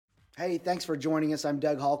Hey, thanks for joining us. I'm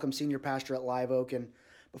Doug Holcomb, Senior Pastor at Live Oak. And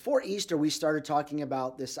before Easter, we started talking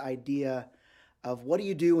about this idea of what do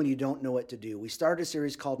you do when you don't know what to do. We started a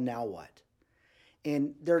series called Now What?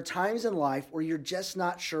 And there are times in life where you're just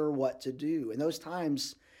not sure what to do. And those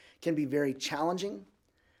times can be very challenging,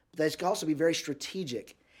 but they can also be very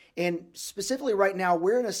strategic. And specifically right now,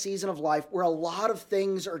 we're in a season of life where a lot of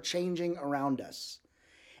things are changing around us.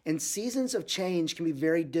 And seasons of change can be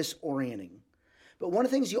very disorienting. But one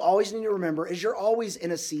of the things you always need to remember is you're always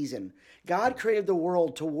in a season. God created the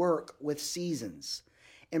world to work with seasons.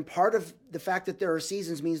 And part of the fact that there are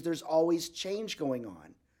seasons means there's always change going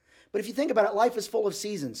on. But if you think about it, life is full of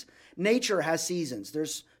seasons. Nature has seasons.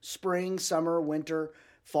 There's spring, summer, winter,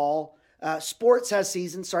 fall. Sports has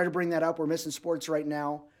seasons. Sorry to bring that up. We're missing sports right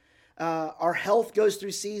now. Our health goes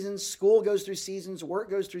through seasons. School goes through seasons.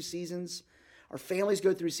 Work goes through seasons. Our families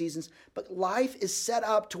go through seasons. But life is set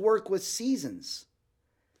up to work with seasons.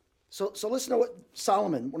 So listen to what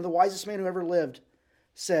Solomon, one of the wisest men who ever lived,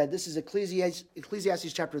 said. This is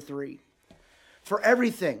Ecclesiastes chapter 3. For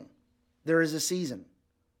everything there is a season,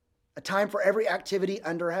 a time for every activity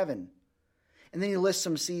under heaven. And then he lists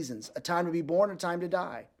some seasons: a time to be born, a time to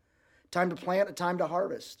die, a time to plant, a time to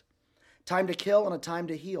harvest, a time to kill and a time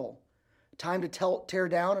to heal, a time to tear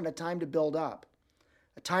down and a time to build up,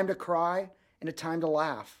 a time to cry and a time to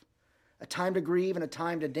laugh, a time to grieve and a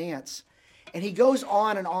time to dance. And he goes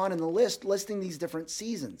on in the list, listing these different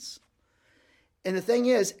seasons. And the thing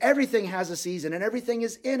is, everything has a season, and everything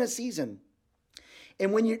is in a season.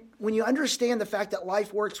 And when you understand the fact that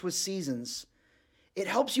life works with seasons, it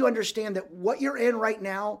helps you understand that what you're in right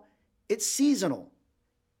now, it's seasonal.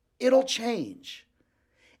 It'll change.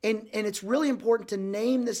 And it's really important to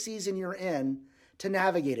name the season you're in to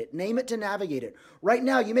navigate it. Name it to navigate it. Right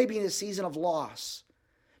now, you may be in a season of loss.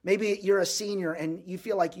 Maybe you're a senior and you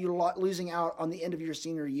feel like you're losing out on the end of your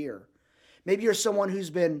senior year. Maybe you're someone who's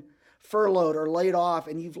been furloughed or laid off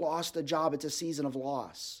and you've lost a job. It's a season of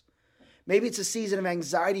loss. Maybe it's a season of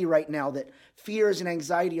anxiety right now, that fears and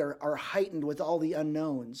anxiety are heightened with all the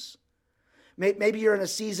unknowns. Maybe you're in a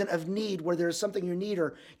season of need where there's something you need,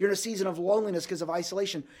 or you're in a season of loneliness because of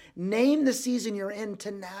isolation. Name the season you're in to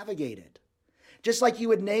navigate it. Just like you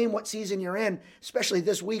would name what season you're in, especially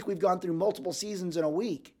this week, we've gone through multiple seasons in a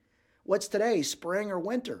week. What's today, spring or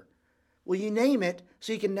winter? Well, you name it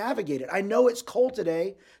so you can navigate it. I know it's cold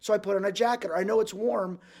today, so I put on a jacket. Or I know it's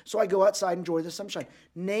warm, so I go outside and enjoy the sunshine.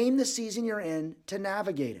 Name the season you're in to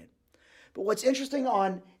navigate it. But what's interesting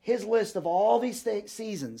on his list of all these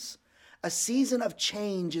seasons, a season of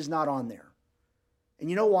change is not on there. And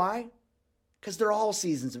you know why? Because they're all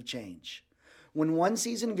seasons of change. When one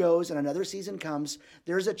season goes and another season comes,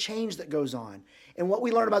 there's a change that goes on. And what we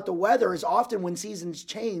learn about the weather is often when seasons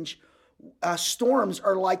change, storms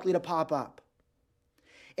are likely to pop up.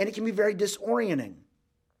 And it can be very disorienting.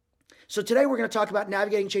 So today we're going to talk about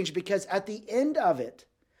navigating change, because at the end of it,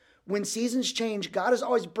 when seasons change, God is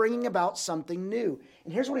always bringing about something new.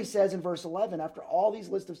 And here's what he says in verse 11. After all these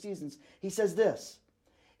lists of seasons, he says this: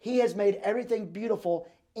 He has made everything beautiful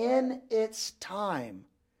in its time.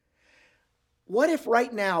 What if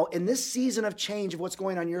right now, in this season of change of what's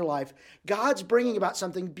going on in your life, God's bringing about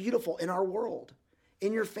something beautiful in our world,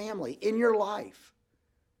 in your family, in your life?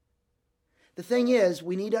 The thing is,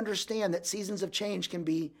 we need to understand that seasons of change can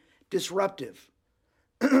be disruptive.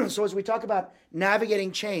 So as we talk about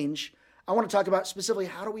navigating change, I want to talk about specifically,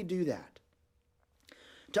 how do we do that?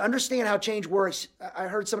 To understand how change works, I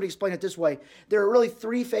heard somebody explain it this way: there are really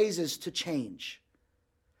three phases to change.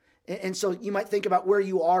 And so you might think about where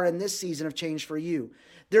you are in this season of change for you.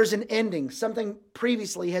 There's an ending. Something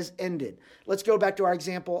previously has ended. Let's go back to our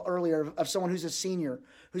example earlier of someone who's a senior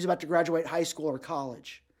who's about to graduate high school or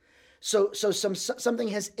college. So something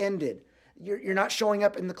has ended. You're not showing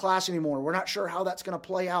up in the class anymore. We're not sure how that's going to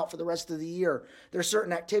play out for the rest of the year. There's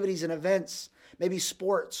certain activities and events, maybe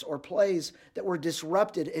sports or plays, that were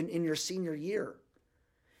disrupted in your senior year.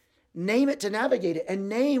 Name it to navigate it, and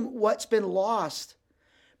name what's been lost,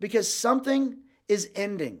 because something is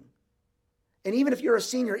ending. And even if you're a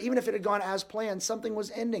senior, even if it had gone as planned, something was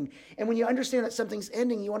ending. And when you understand that something's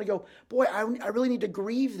ending, you want to go, boy, I really need to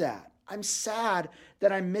grieve that. I'm sad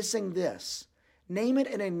that I'm missing this. Name it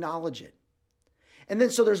and acknowledge it. And then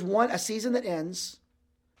so there's a season that ends.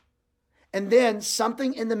 And then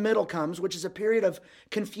something in the middle comes, which is a period of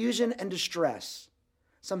confusion and distress.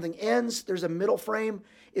 Something ends, there's a middle frame.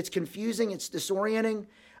 It's confusing, it's disorienting.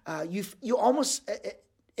 You almost...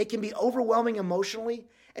 It can be overwhelming emotionally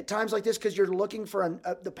at times like this, because you're looking for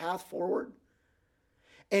the path forward.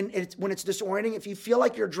 And when it's disorienting, if you feel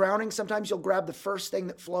like you're drowning, sometimes you'll grab the first thing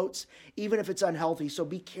that floats, even if it's unhealthy. So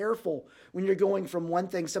be careful when you're going from one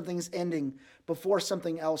thing, something's ending, before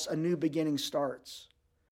something else, a new beginning starts.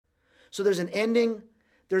 So there's an ending,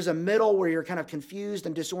 there's a middle where you're kind of confused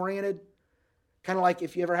and disoriented. Kind of like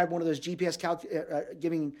if you ever had one of those GPS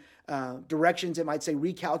giving directions, it might say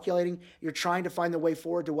recalculating. You're trying to find the way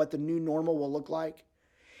forward to what the new normal will look like.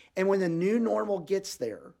 And when the new normal gets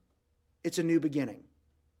there, it's a new beginning.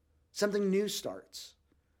 Something new starts.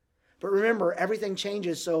 But remember, everything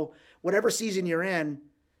changes, so whatever season you're in,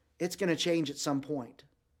 it's going to change at some point.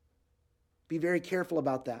 Be very careful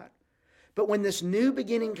about that. But when this new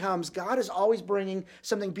beginning comes, God is always bringing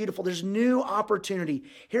something beautiful. There's new opportunity.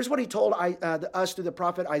 Here's what he told us through the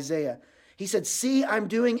prophet Isaiah. He said, see, I'm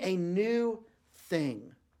doing a new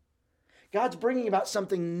thing. God's bringing about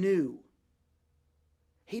something new.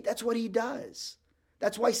 That's what he does.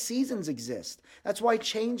 That's why seasons exist. That's why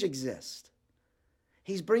change exists.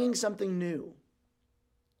 He's bringing something new.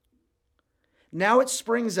 Now it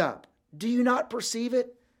springs up. Do you not perceive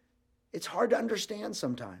it? It's hard to understand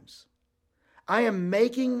sometimes. I am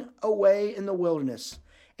making a way in the wilderness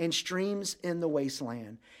and streams in the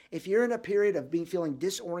wasteland. If you're in a period of feeling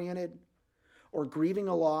disoriented or grieving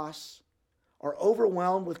a loss or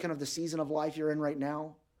overwhelmed with kind of the season of life you're in right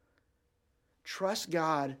now, trust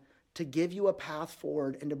God to give you a path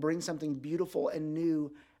forward and to bring something beautiful and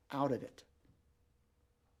new out of it.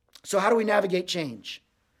 So how do we navigate change?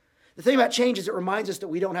 The thing about change is it reminds us that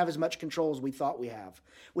we don't have as much control as we thought we have.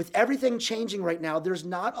 With everything changing right now, there's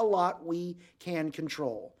not a lot we can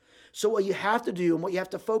control. So what you have to do and what you have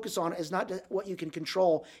to focus on is not what you can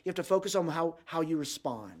control. You have to focus on how you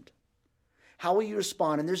respond. How will you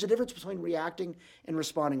respond? And there's a difference between reacting and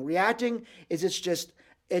responding. Reacting is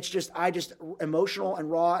I just emotional and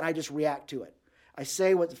raw, and I just react to it. I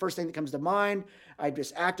say what the first thing that comes to mind. I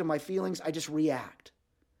just act on my feelings. I just react.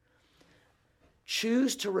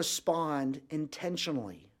 Choose to respond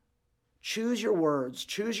intentionally. Choose your words,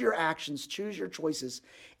 choose your actions, choose your choices.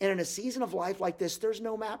 And in a season of life like this, there's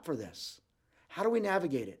no map for this. How do we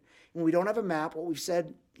navigate it? When we don't have a map, what we've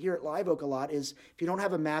said here at Live Oak a lot is if you don't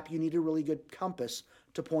have a map, you need a really good compass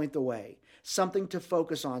to point the way, something to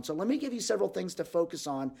focus on. So let me give you several things to focus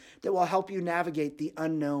on that will help you navigate the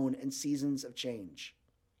unknown and seasons of change.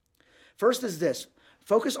 First is this: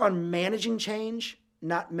 focus on managing change,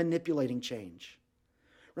 not manipulating change.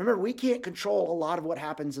 Remember, we can't control a lot of what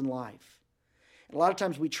happens in life. And a lot of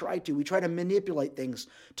times we try to manipulate things,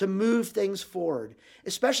 to move things forward,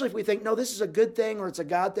 especially if we think, no, this is a good thing or it's a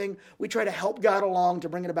God thing. We try to help God along to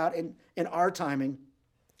bring it about in our timing.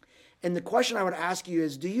 And the question I would ask you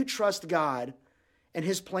is, do you trust God and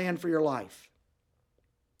his plan for your life?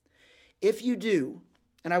 If you do,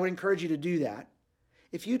 and I would encourage you to do that,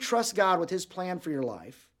 if you trust God with his plan for your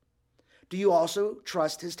life, do you also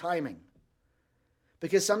trust his timing?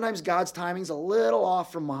 Because sometimes God's timing's a little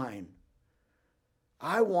off from mine.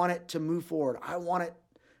 I want it to move forward. I want it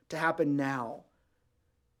to happen now.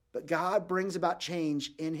 But God brings about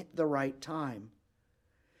change in the right time.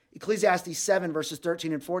 Ecclesiastes 7 verses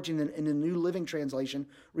 13 and 14 in the New Living Translation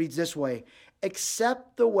reads this way: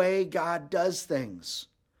 accept the way God does things,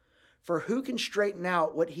 for who can straighten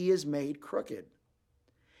out what he has made crooked?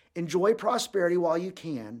 Enjoy prosperity while you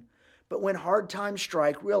can, but when hard times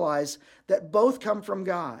strike, realize that both come from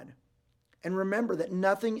God. And remember that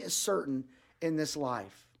nothing is certain in this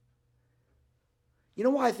life. You know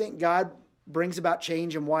why I think God brings about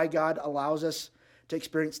change and why God allows us to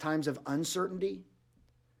experience times of uncertainty?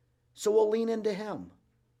 So we'll lean into him.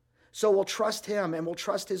 So we'll trust him and we'll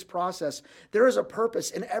trust his process. There is a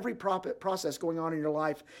purpose in every process going on in your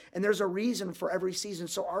life, and there's a reason for every season.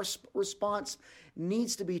 So our response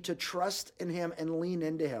needs to be to trust in him and lean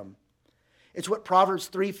into him. It's what Proverbs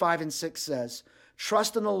 3, 5, and 6 says.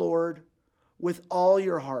 Trust in the Lord with all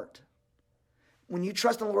your heart. When you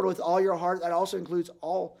trust in the Lord with all your heart, that also includes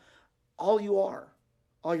all you are.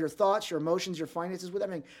 All your thoughts, your emotions, your finances, with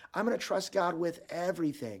everything. I'm going to trust God with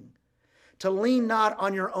everything. To lean not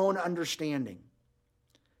on your own understanding.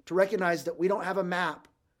 To recognize that we don't have a map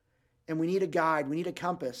and we need a guide, we need a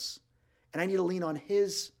compass. And I need to lean on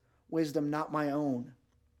his wisdom, not my own.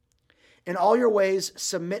 In all your ways,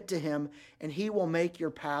 submit to him, and he will make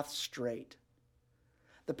your path straight.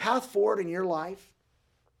 The path forward in your life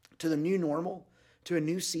to the new normal, to a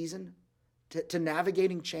new season, to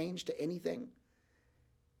navigating change, to anything,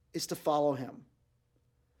 is to follow him,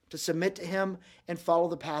 to submit to him and follow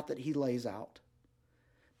the path that he lays out.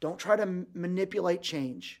 Don't try to manipulate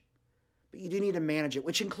change, but you do need to manage it,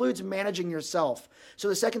 which includes managing yourself. So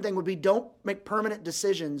the second thing would be, don't make permanent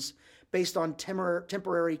decisions based on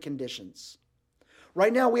temporary conditions.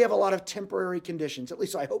 Right now, we have a lot of temporary conditions. At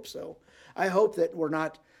least I hope so. I hope that we're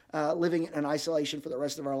not living in isolation for the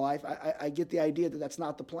rest of our life. I get the idea that that's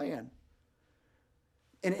not the plan.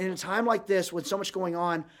 And in a time like this, with so much going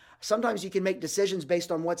on, sometimes you can make decisions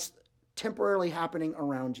based on what's temporarily happening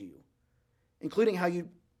around you, including how you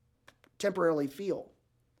temporarily feel.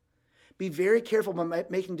 Be very careful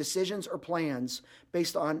about making decisions or plans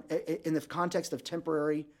based on, in the context of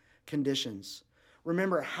temporary conditions.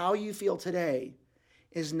 Remember, how you feel today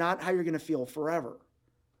is not how you're going to feel forever.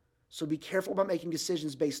 So be careful about making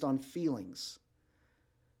decisions based on feelings.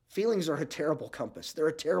 Feelings are a terrible compass. They're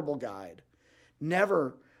a terrible guide.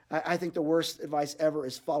 Never, I think the worst advice ever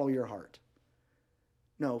is follow your heart.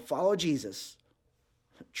 No, follow Jesus.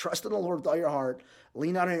 Trust in the Lord with all your heart.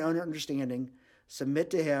 Lean on your own understanding. Submit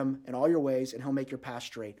to him in all your ways, and he'll make your path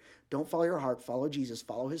straight. Don't follow your heart. Follow Jesus.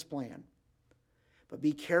 Follow his plan. But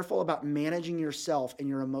be careful about managing yourself and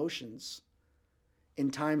your emotions in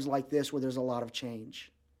times like this where there's a lot of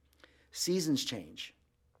change. Seasons change.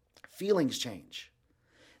 Feelings change.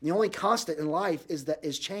 And the only constant in life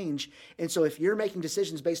is change. And so if you're making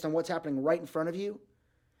decisions based on what's happening right in front of you,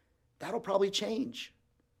 that'll probably change.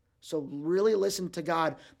 So really listen to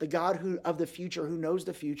God, the God of the future, who knows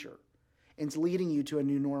the future and is leading you to a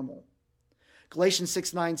new normal. Galatians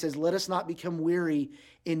 6:9 says, let us not become weary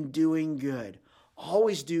in doing good.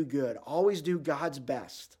 Always do good. Always do God's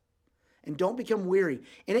best. And don't become weary.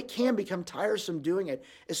 And it can become tiresome doing it,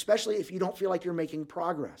 especially if you don't feel like you're making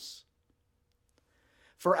progress.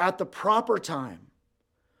 For at the proper time,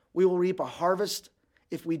 we will reap a harvest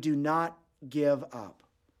if we do not give up.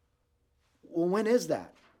 Well, when is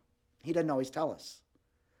that? He doesn't always tell us.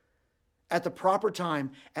 At the proper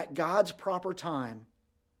time, at God's proper time,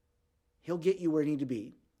 he'll get you where you need to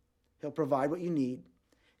be. He'll provide what you need.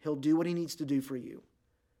 He'll do what he needs to do for you.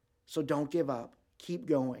 So don't give up. Keep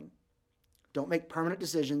going. Don't make permanent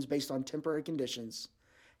decisions based on temporary conditions.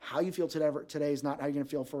 How you feel today is not how you're going to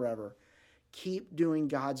feel forever. Keep doing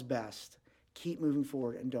God's best. Keep moving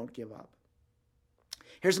forward and don't give up.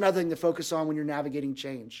 Here's another thing to focus on when you're navigating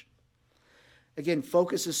change. Again,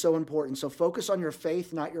 focus is so important. So focus on your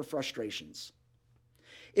faith, not your frustrations.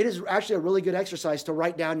 It is actually a really good exercise to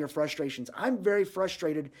write down your frustrations. I'm very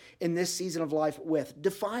frustrated in this season of life with.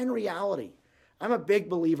 Define reality. I'm a big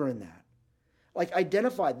believer in that. Like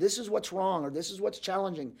identify, this is what's wrong, or this is what's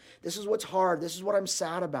challenging. This is what's hard. This is what I'm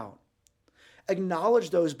sad about.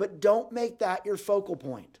 Acknowledge those, but don't make that your focal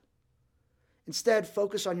point. Instead,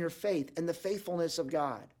 focus on your faith and the faithfulness of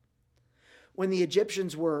God. When the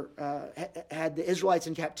Egyptians had the Israelites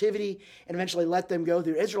in captivity and eventually let them go,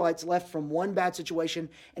 the Israelites left from one bad situation,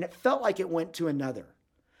 and it felt like it went to another.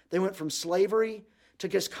 They went from slavery to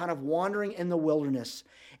just kind of wandering in the wilderness,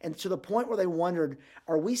 and to the point where they wondered,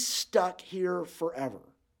 are we stuck here forever?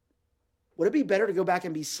 Would it be better to go back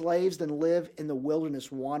and be slaves than live in the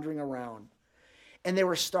wilderness wandering around? And they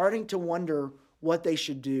were starting to wonder what they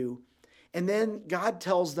should do. And then God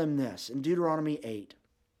tells them this in Deuteronomy 8.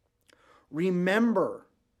 Remember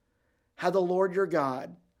how the Lord your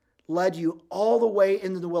God led you all the way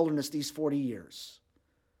into the wilderness these 40 years.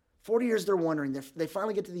 40 years they're wondering. They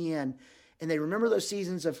finally get to the end, and they remember those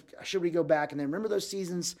seasons of, should we go back? And they remember those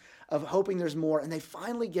seasons of hoping there's more, and they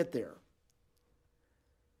finally get there.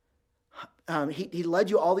 He led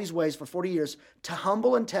you all these ways for 40 years to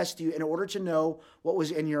humble and test you in order to know what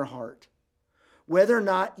was in your heart, whether or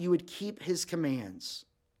not you would keep his commands.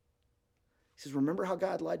 He says, remember how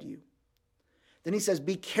God led you. Then he says,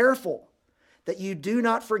 be careful that you do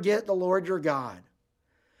not forget the Lord your God,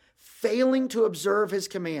 failing to observe his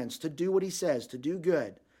commands, to do what he says, to do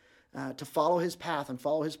good, to follow his path and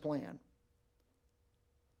follow his plan.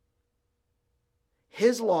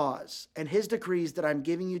 His laws and his decrees that I'm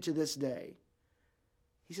giving you to this day.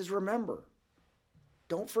 He says, remember,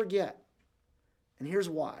 don't forget. And here's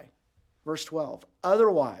why. Verse 12,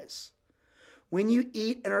 otherwise, when you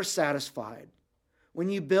eat and are satisfied, when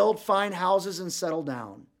you build fine houses and settle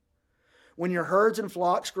down, when your herds and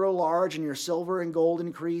flocks grow large and your silver and gold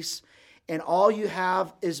increase, and all you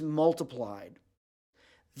have is multiplied,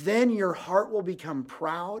 then your heart will become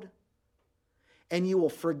proud, and you will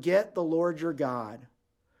forget the Lord your God,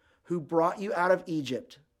 who brought you out of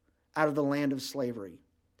Egypt, out of the land of slavery.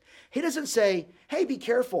 He doesn't say, hey, be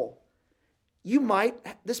careful.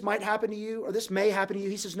 This might happen to you, or this may happen to you.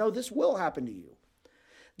 He says, no, this will happen to you.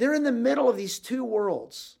 They're in the middle of these two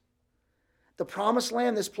worlds. The promised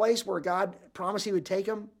land, this place where God promised he would take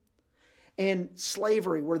them, and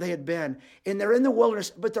slavery where they had been. And they're in the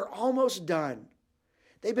wilderness, but they're almost done.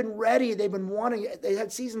 They've been ready. They've been wanting it. They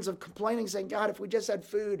had seasons of complaining, saying, God, if we just had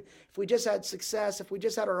food, if we just had success, if we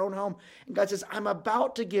just had our own home. And God says, I'm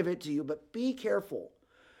about to give it to you, but be careful.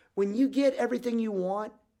 When you get everything you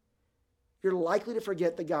want, you're likely to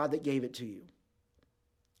forget the God that gave it to you.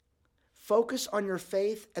 Focus on your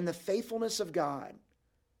faith and the faithfulness of God.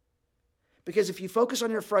 Because if you focus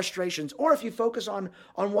on your frustrations, or if you focus on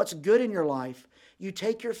what's good in your life, you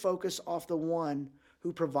take your focus off the one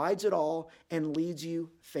who provides it all and leads you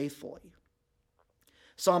faithfully.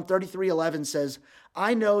 Psalm 33:11 says,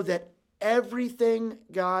 I know that everything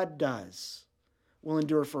God does will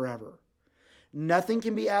endure forever. Nothing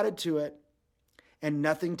can be added to it and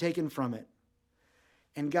nothing taken from it.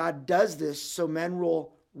 And God does this so men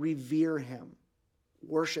will revere him,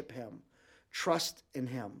 worship him, trust in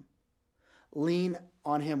him, lean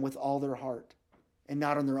on him with all their heart and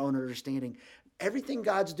not on their own understanding. Everything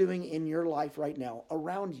God's doing in your life right now,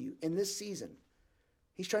 around you, in this season,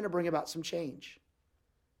 he's trying to bring about some change.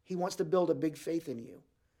 He wants to build a big faith in you.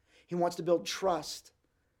 He wants to build trust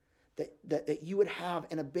that you would have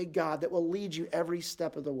in a big God that will lead you every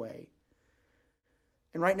step of the way.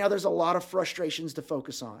 And right now there's a lot of frustrations to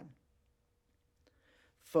focus on.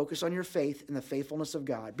 Focus on your faith and the faithfulness of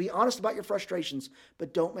God. Be honest about your frustrations,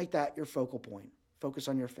 but don't make that your focal point. Focus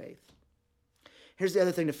on your faith. Here's the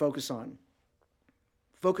other thing to focus on.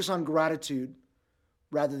 Focus on gratitude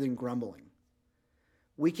rather than grumbling.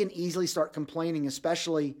 We can easily start complaining,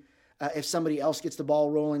 especially if somebody else gets the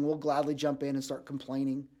ball rolling. We'll gladly jump in and start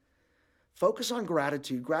complaining. Focus on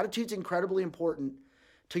gratitude. Gratitude's incredibly important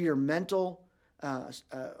to your mental,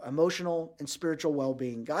 emotional, and spiritual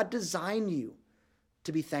well-being. God designed you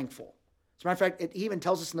to be thankful. As a matter of fact, it even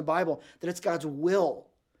tells us in the Bible that it's God's will,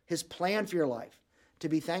 his plan for your life, to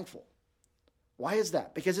be thankful. Why is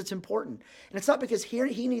that? Because it's important. And it's not because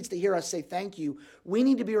he needs to hear us say thank you. We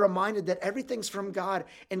need to be reminded that everything's from God,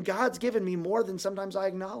 and God's given me more than sometimes I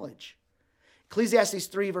acknowledge. Ecclesiastes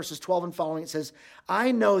 3 verses 12 and following, it says,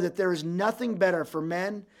 I know that there is nothing better for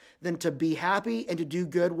men than to be happy and to do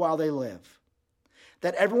good while they live,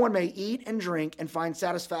 that everyone may eat and drink and find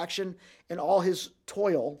satisfaction in all his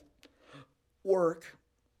toil, work.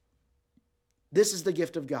 This is the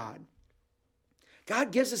gift of God.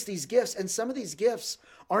 God gives us these gifts, and some of these gifts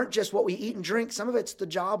aren't just what we eat and drink. Some of it's the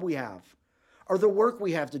job we have, or the work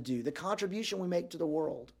we have to do, the contribution we make to the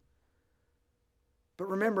world. But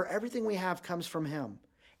remember, everything we have comes from him.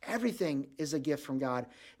 Everything is a gift from God.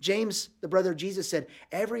 James, the brother of Jesus, said,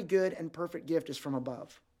 every good and perfect gift is from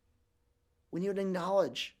above. We need to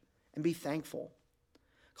acknowledge and be thankful.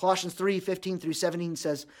 Colossians 3:15-17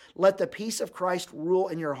 says, let the peace of Christ rule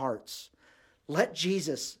in your hearts. Let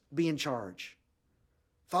Jesus be in charge.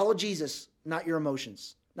 Follow Jesus, not your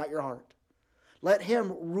emotions, not your heart. Let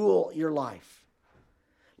him rule your life.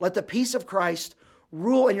 Let the peace of Christ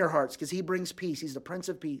rule in your hearts, because he brings peace. He's the Prince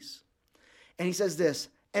of Peace. And he says this,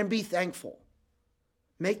 and be thankful.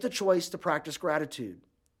 Make the choice to practice gratitude.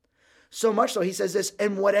 So much so, he says this,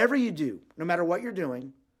 and whatever you do, no matter what you're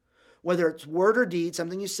doing, whether it's word or deed,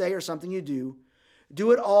 something you say or something you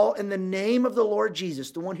do it all in the name of the Lord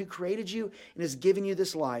Jesus, the one who created you and has given you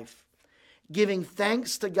this life, giving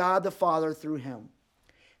thanks to God the Father through him.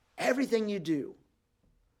 Everything you do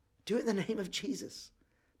it in the name of Jesus.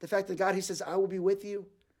 The fact that God, he says, I will be with you.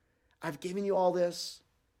 I've given you all this.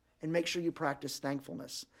 And make sure you practice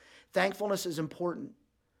thankfulness. Thankfulness is important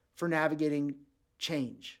for navigating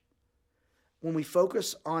change. When we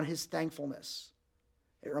focus on his thankfulness,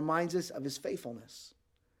 it reminds us of his faithfulness.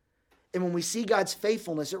 And when we see God's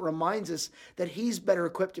faithfulness, it reminds us that he's better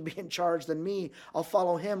equipped to be in charge than me. I'll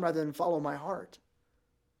follow him rather than follow my heart.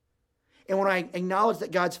 And when I acknowledge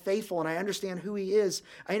that God's faithful and I understand who he is,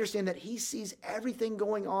 I understand that he sees everything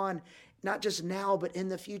going on, not just now, but in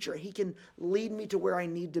the future. He can lead me to where I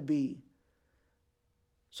need to be.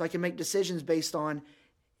 So I can make decisions based on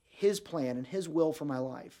his plan and his will for my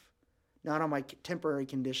life, not on my temporary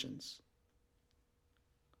conditions.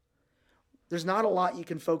 There's not a lot you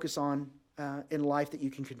can focus on in life that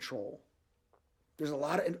you can control. There's a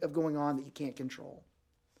lot of going on that you can't control.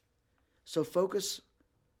 So focus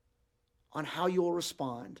on how you'll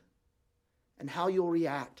respond and how you'll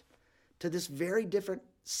react to this very different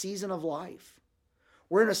season of life.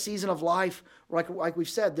 We're in a season of life, like we've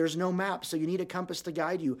said, there's no map, so you need a compass to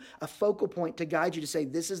guide you, a focal point to guide you to say,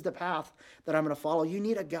 this is the path that I'm going to follow. You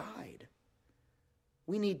need a guide.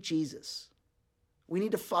 We need Jesus. We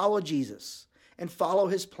need to follow Jesus and follow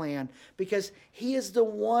his plan because he is the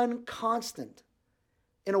one constant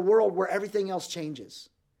in a world where everything else changes.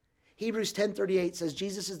 Hebrews 10:38 says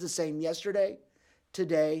Jesus is the same yesterday,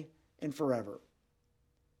 today, and forever.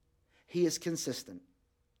 He is consistent.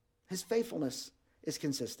 His faithfulness is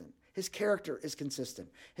consistent. His character is consistent.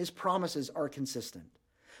 His promises are consistent.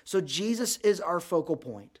 So Jesus is our focal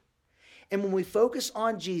point. And when we focus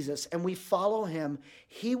on Jesus and we follow him,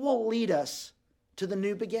 he will lead us to the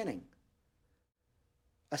new beginning.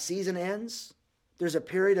 A season ends. There's a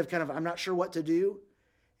period of I'm not sure what to do.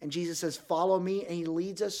 And Jesus says, follow me. And he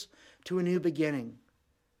leads us to a new beginning.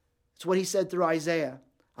 It's what he said through Isaiah.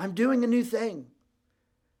 I'm doing a new thing.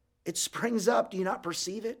 It springs up. Do you not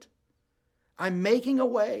perceive it? I'm making a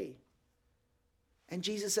way. And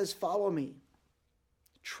Jesus says, follow me.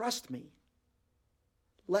 Trust me.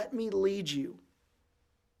 Let me lead you.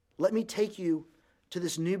 Let me take you to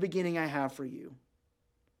this new beginning I have for you.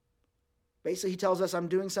 Basically, he tells us I'm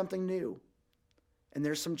doing something new. And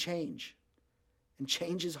there's some change. And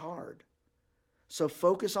change is hard. So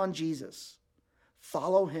focus on Jesus.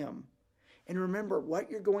 Follow him. And remember, what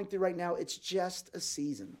you're going through right now, it's just a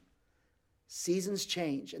season. Seasons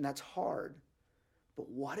change, and that's hard. But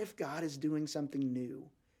what if God is doing something new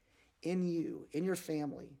in you, in your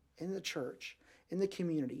family, in the church, in the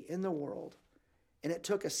community, in the world? And it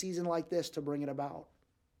took a season like this to bring it about.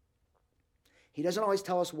 He doesn't always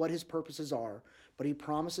tell us what his purposes are, but he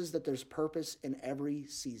promises that there's purpose in every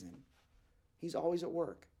season. He's always at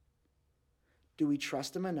work. Do we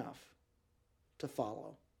trust him enough to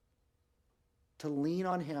follow? To lean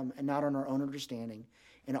on him and not on our own understanding,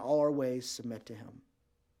 in all our ways submit to him.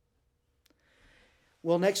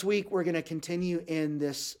 Well, next week we're going to continue in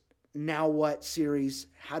this Now What series.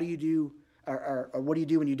 How do you do, or what do you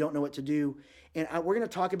do when you don't know what to do? And we're going to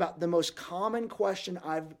talk about the most common question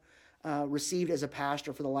I've received as a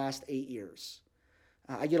pastor for the last 8 years.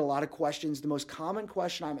 I get a lot of questions. The most common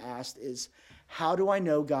question I'm asked is, how do I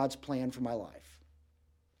know God's plan for my life?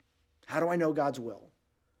 How do I know God's will?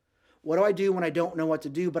 What do I do when I don't know what to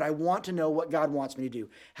do, but I want to know what God wants me to do?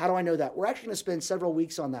 How do I know that? We're actually going to spend several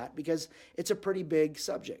weeks on that because it's a pretty big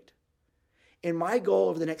subject. And my goal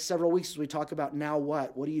over the next several weeks as we talk about now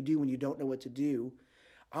what do you do when you don't know what to do?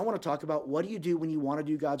 I want to talk about what do you do when you want to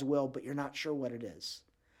do God's will, but you're not sure what it is?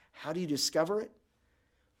 How do you discover it?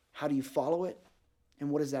 How do you follow it? And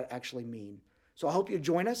what does that actually mean? So I hope you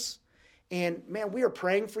join us. And man, we are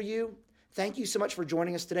praying for you. Thank you so much for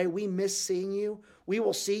joining us today. We miss seeing you. We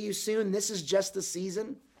will see you soon. This is just the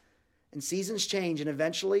season. And seasons change. And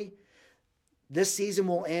eventually, this season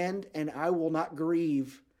will end. And I will not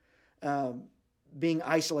grieve being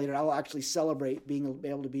isolated. I will actually celebrate being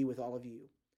able to be with all of you.